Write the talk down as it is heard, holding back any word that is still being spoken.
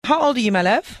how old are you, my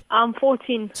love? I'm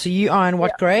 14. So you are in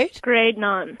what grade? Grade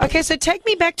 9. Okay, so take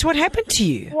me back to what happened to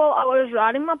you. Well, I was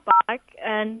riding my bike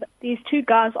and these two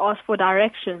guys asked for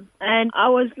directions. And I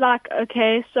was like,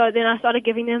 okay, so then I started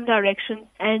giving them directions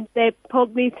and they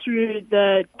pulled me through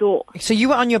the door. So you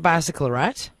were on your bicycle,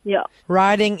 right? Yeah.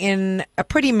 Riding in a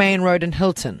pretty main road in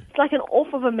Hilton. It's like an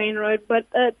off of a main road, but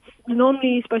it's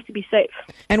normally supposed to be safe.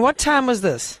 And what time was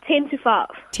this? 10 to 5.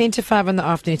 10 to 5 in the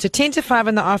afternoon. So 10 to 5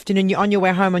 in the afternoon, you're on your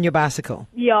way home on your bicycle.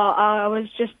 Yeah, I was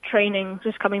just training,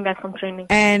 just coming back from training.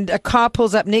 And a car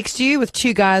pulls up next to you with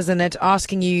two guys in it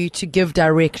asking you to give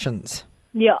directions.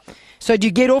 Yeah. So do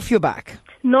you get off your bike?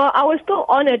 No, I was still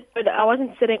on it, but I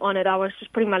wasn't sitting on it. I was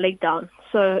just putting my leg down.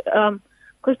 So,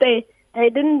 because they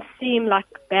didn't seem like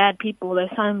bad people. They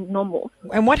sounded normal.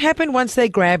 And what happened once they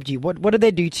grabbed you? What did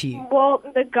they do to you? Well,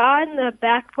 the guy in the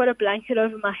back put a blanket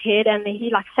over my head and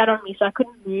he sat on me so I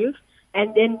couldn't move.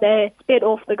 And then they sped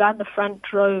off. The guy in the front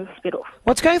sped off.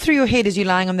 What's going through your head as you're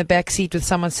lying on the back seat with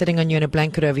someone sitting on you in a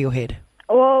blanket over your head?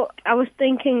 Well, I was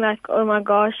thinking like, oh my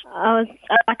gosh, I was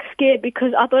like scared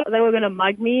because I thought they were going to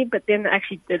mug me, but then they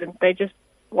actually didn't. They just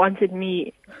wanted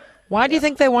me. Why do you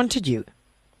think they wanted you?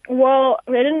 Well,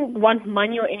 they didn't want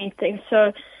money or anything,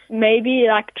 so maybe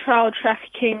like child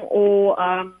trafficking or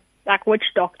like witch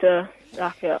doctor.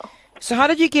 Like, yeah. So how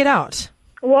did you get out?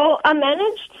 Well, I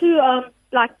managed to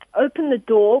like open the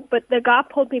door, but the guy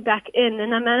pulled me back in,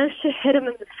 and I managed to hit him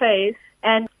in the face.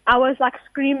 And I was like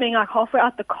screaming like halfway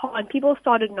out the car, and people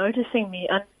started noticing me,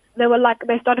 and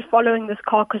they started following this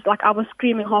car because like I was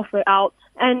screaming halfway out.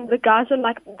 And the guys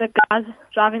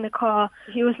driving the car,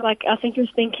 he was like, I think he was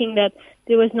thinking that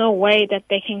there was no way that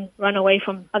they can run away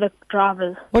from other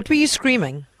drivers. What were you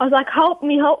screaming? I was like, help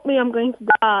me, I'm going to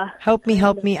die. Help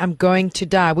me, I'm going to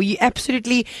die. Were you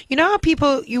absolutely, you know how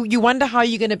people, you wonder how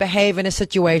you're going to behave in a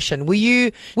situation. Were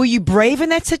you brave in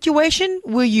that situation?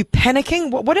 Were you panicking?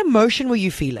 What emotion were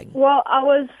you feeling? Well, I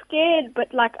was scared,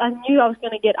 but like I knew I was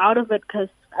going to get out of it because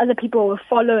other people were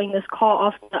following this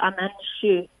car after I managed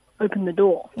to open the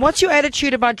door. What's your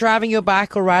attitude about driving your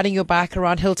bike or riding your bike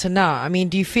around Hilton now? I mean,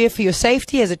 do you fear for your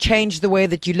safety? Has it changed the way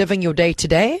that you're living your day to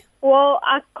day? Well,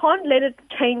 I can't let it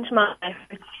change my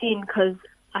routine because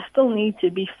I still need to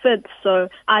be fit. So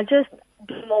I just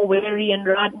be more wary and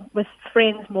ride with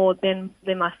friends more than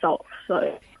myself.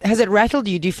 So has it rattled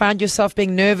you? Do you find yourself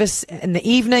being nervous in the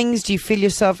evenings? Do you feel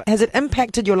yourself, has it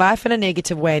impacted your life in a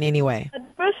negative way in any way? The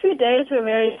first few days were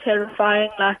very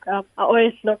terrifying. Like, I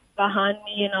always looked behind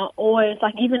me and I always,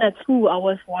 like, even at school, I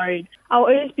was worried. I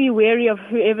always be wary of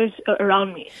whoever's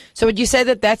around me. So would you say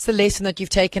that that's the lesson that you've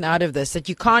taken out of this, that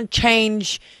you can't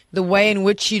change the way in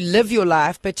which you live your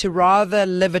life, but to rather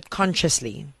live it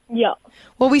consciously? Yeah.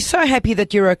 Well, we're so happy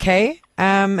that you're okay.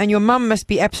 And your mum must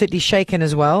be absolutely shaken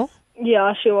as well.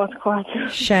 Yeah, she was quite.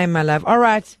 Shame, my love. All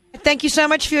right. Thank you so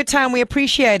much for your time. We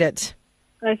appreciate it.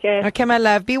 Okay. Okay, my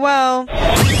love. Be well.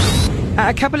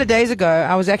 A couple of days ago,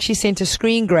 I was actually sent a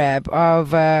screen grab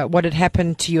of what had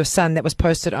happened to your son that was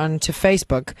posted onto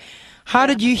Facebook. How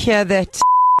did you hear that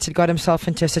had got himself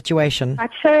into a situation?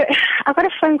 So I got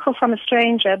a phone call from a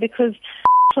stranger because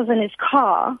was in his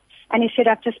car and he said,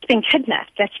 I've just been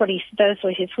kidnapped. Those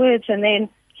were his words. And then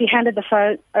he handed the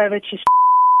phone over to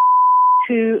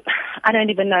who I don't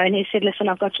even know. And he said, listen,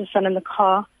 I've got your son in the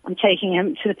car. I'm taking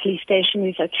him to the police station.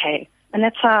 He's okay. And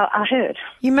that's how I heard.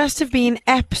 You must have been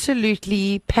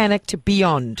absolutely panicked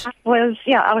beyond. I was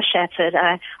shattered.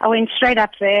 I went straight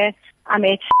up there. I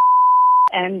met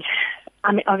and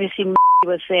obviously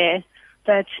was there.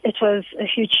 But it was a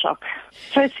huge shock.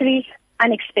 Totally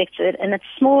unexpected. In a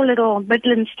small little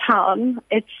Midlands town,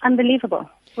 it's unbelievable,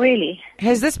 really.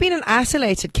 Has this been an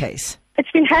isolated case?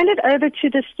 It's been handed over to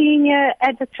the senior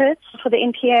advocate for the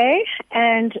NPA,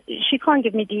 and she can't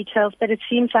give me details, but it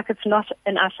seems like it's not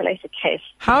an isolated case.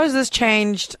 How has this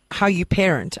changed how you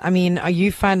parent? I mean, are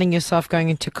you finding yourself going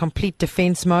into complete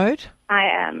defense mode? I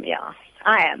am, yeah.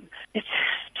 I am. It's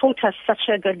taught us such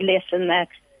a good lesson that,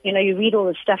 you know, you read all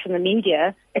the stuff in the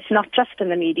media. It's not just in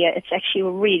the media. It's actually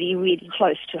really, really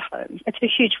close to home. It's a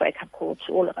huge wake-up call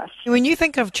to all of us. When you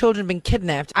think of children being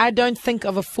kidnapped, I don't think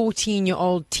of a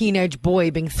 14-year-old teenage boy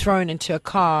being thrown into a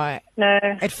car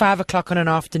at 5 o'clock on an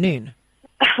afternoon.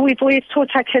 We've always taught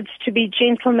our kids to be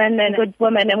gentlemen and good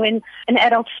women. And when an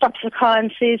adult stops the car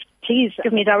and says, please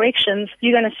give me directions,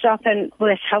 you're going to stop. And well,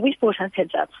 that's how we brought our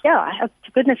kids up. Yeah,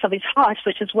 the goodness of his heart,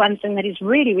 which is one thing that he's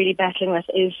really, really battling with,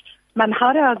 is, Mum,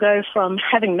 how do I go from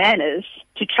having manners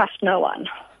to trust no one?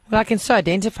 Well, I can so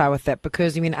identify with that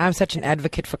because, I'm such an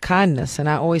advocate for kindness, and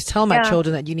I always tell my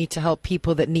children that you need to help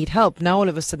people that need help. Now, all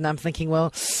of a sudden, I'm thinking,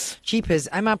 well, jeepers,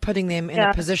 am I putting them in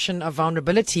a position of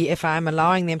vulnerability if I'm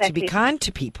allowing them to be kind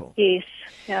to people? Yes,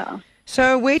 yeah.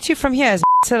 So where to from here? Is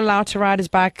he allowed to ride his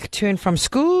bike to and from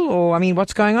school, or,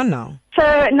 what's going on now?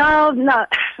 So now, no,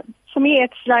 for me,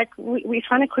 it's like we're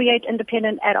trying to create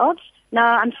independent adults.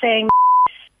 Now I'm saying,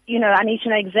 I need to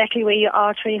know exactly where you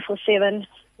are 24/7.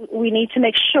 We need to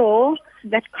make sure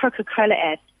that Coca-Cola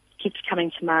ad keeps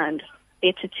coming to mind.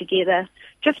 Better together.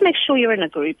 Just make sure you're in a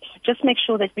group. Just make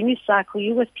sure that when you cycle,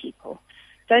 you're with people.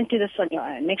 Don't do this on your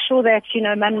own. Make sure that,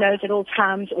 mum knows at all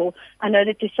times, or I know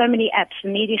that there's so many apps. The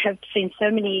media have seen so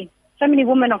many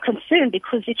women are concerned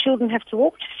because their children have to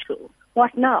walk to school.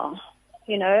 What now?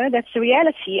 That's the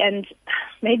reality. And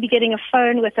maybe getting a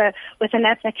phone with an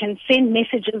app that can send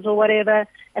messages or whatever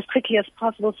as quickly as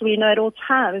possible, so we know at all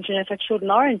times, if our children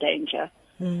are in danger.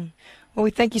 Well,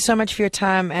 we thank you so much for your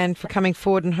time and for coming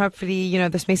forward, and hopefully,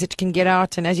 this message can get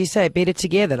out. And as you say, better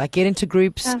together. Like, get into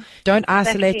groups. Don't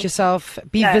isolate yourself.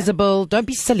 Be visible. Don't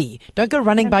be silly. Don't go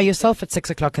running by yourself at 6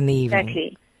 o'clock in the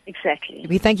evening. Exactly.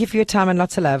 We thank you for your time and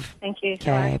lots of love. Thank you.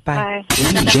 Okay, bye.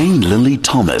 Jane Lily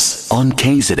Thomas on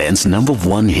KZN's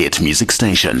 #1 hit music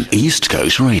station, East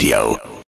Coast Radio.